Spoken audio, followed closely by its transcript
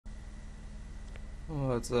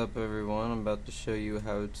What's up, everyone? I'm about to show you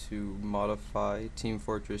how to modify Team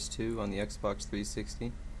Fortress 2 on the Xbox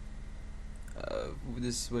 360.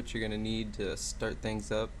 This is what you're going to need to start things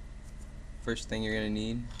up. First thing you're going to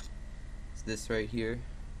need is this right here.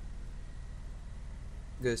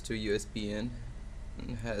 It goes to a USB in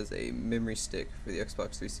and has a memory stick for the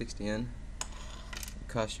Xbox 360 in. It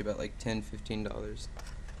costs you about like $10–15.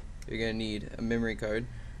 You're going to need a memory card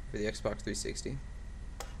for the Xbox 360.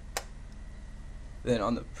 Then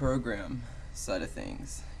on the program side of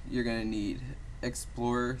things, you're going to need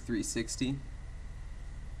Explorer 360.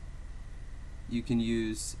 You can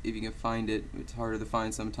use, if you can find it, it's harder to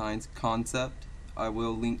find sometimes, Concept. I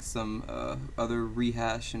will link some other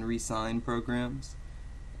rehash and resign programs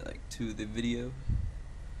to the video.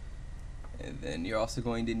 And then you're also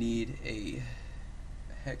going to need a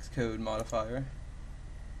hex code modifier,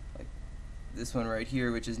 like this one right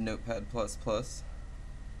here, which is Notepad++.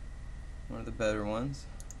 One of the better ones.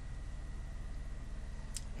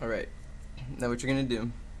 Alright, now what you're going to do,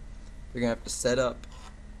 you're going to have to set up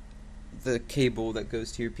the cable that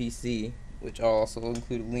goes to your PC, which I'll also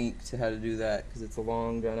include a link to how to do that because it's a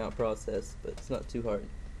long, drawn out process, but it's not too hard.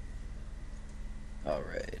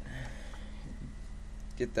 Alright,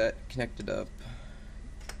 get that connected up.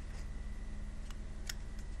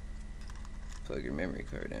 Plug your memory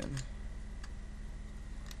card in.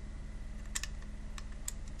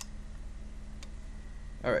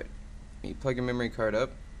 Alright, you plug your memory card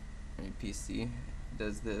up on your PC, it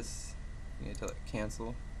does this, you need to tell it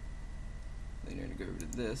cancel, then you're going to go over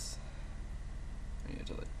to this, and you need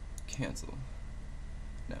to tell it cancel.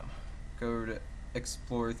 Now, go over to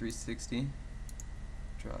Explorer 360,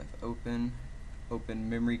 drive open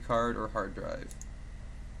memory card or hard drive.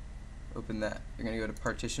 Open that. You're going to go to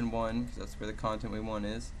partition 1, because that's where the content we want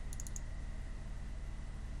is.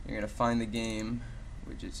 You're going to find the game,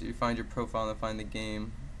 which is, you find your profile and find the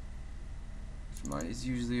game, which mine is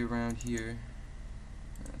usually around here.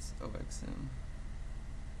 That's OXM.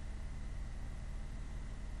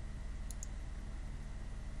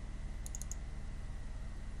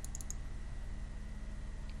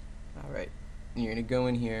 Alright, you're going to go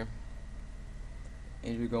in here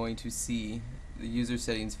and you're going to see the user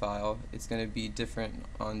settings file. It's going to be different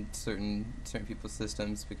on certain people's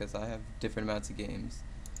systems because I have different amounts of games.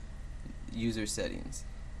 User settings.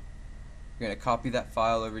 You're going to copy that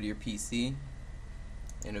file over to your PC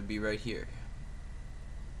and it'll be right here.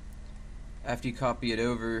 After you copy it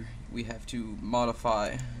over, we have to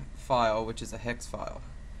modify file, which is a hex file.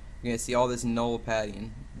 You're going to see all this null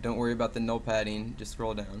padding. Don't worry about the null padding, just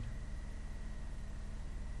scroll down.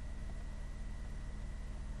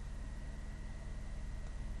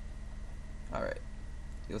 Alright,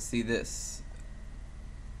 you'll see this.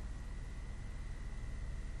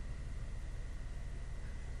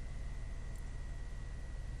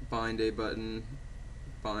 Bind A button,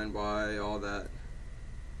 bind Y, all that.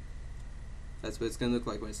 That's what it's going to look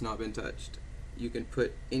like when it's not been touched. You can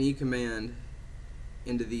put any command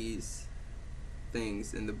into these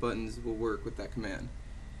things and the buttons will work with that command.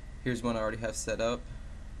 Here's one I already have set up.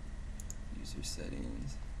 User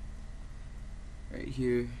settings. Right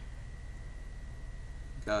here.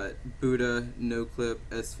 Got Buddha, no clip,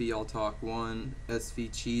 SV I'll talk 1,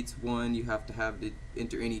 SV cheats 1, you have to have to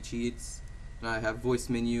enter any cheats. And I have voice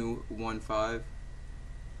menu 1.5.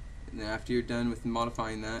 And then after you're done with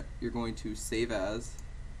modifying that, you're going to save as,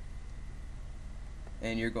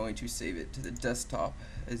 and you're going to save it to the desktop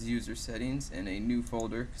as user settings in a new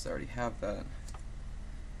folder because I already have that.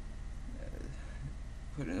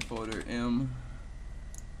 Put in a folder M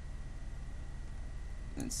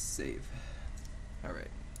and save.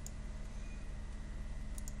 Alright.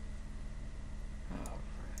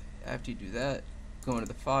 After you do that, go into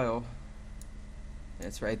the file. And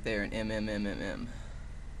it's right there in MMMMM.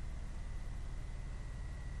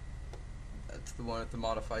 That's the one with the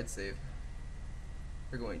modified save.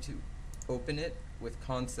 We're going to open it with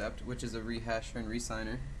Concept, which is a rehasher and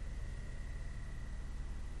resigner.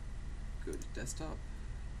 Go to desktop.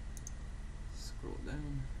 Scroll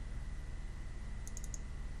down.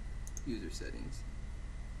 User settings.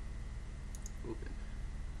 Open.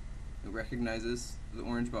 It recognizes the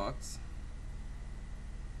orange box.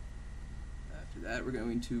 After that, we're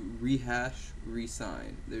going to rehash,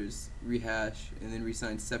 resign. There's rehash and then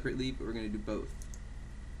resign separately, but we're going to do both.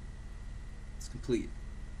 It's complete.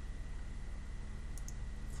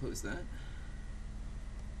 Close that.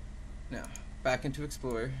 Now, back into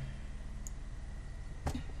Explorer.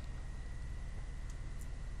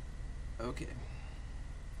 Okay.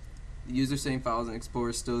 The user setting files in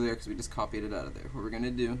Explorer is still there because we just copied it out of there. What we're going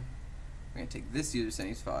to do, we're going to take this user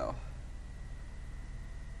settings file,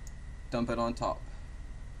 dump it on top.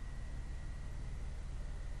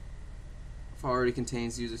 file already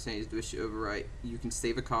contains user settings to wish to overwrite. You can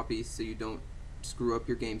save a copy so you don't screw up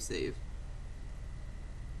your game save.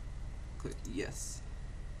 Click yes.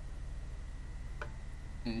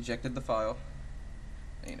 And ejected the file.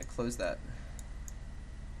 I'm gonna close that.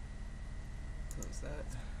 Close that.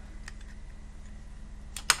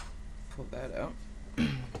 Pull that out.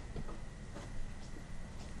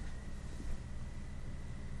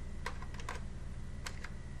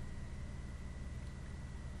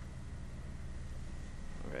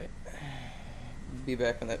 Alright. Be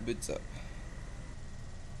back when that boots up.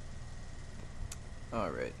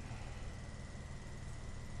 Alright.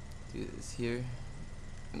 Do this here.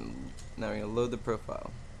 And now we're gonna load the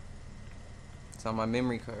profile. It's on my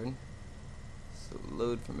memory card. So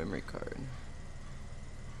load from memory card.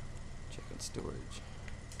 Check on storage.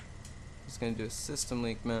 Just gonna do a system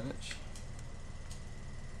link match.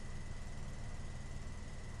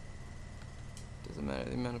 Doesn't matter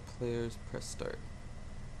the amount of players, press start.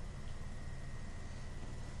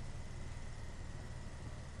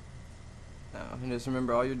 Now, and just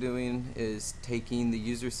remember, all you're doing is taking the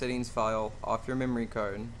user settings file off your memory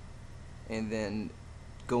card and then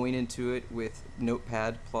going into it with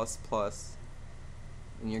Notepad++,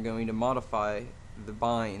 and you're going to modify the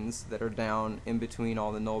binds that are down in between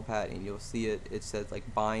all the null padding. You'll see it says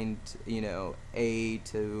like bind, A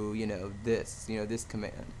to, this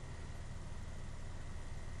command.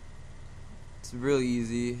 It's really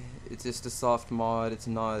easy. It's just a soft mod.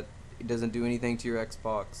 It doesn't do anything to your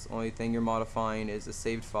Xbox. Only thing you're modifying is a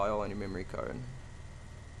saved file on your memory card.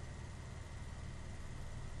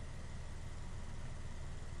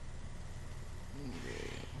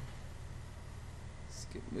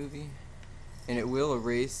 Skip movie. And it will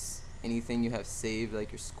erase anything you have saved,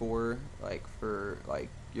 like your score, like for like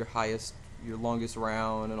your longest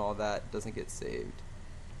round and all that doesn't get saved.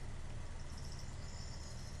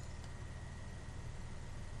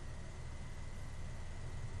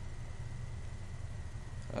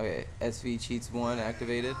 Okay, SV cheats 1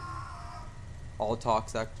 activated. All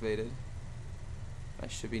talks activated. I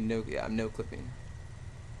should be I'm no clipping.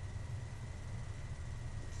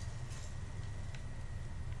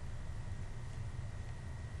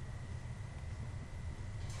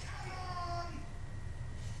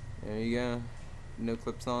 There you go. No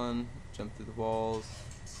clips on. Jump through the walls.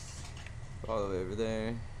 All the way over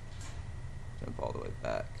there. Jump all the way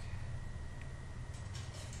back.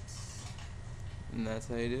 And that's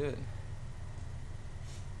how you do it.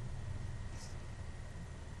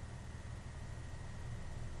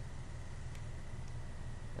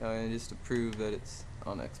 And just to prove that it's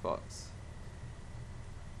on Xbox.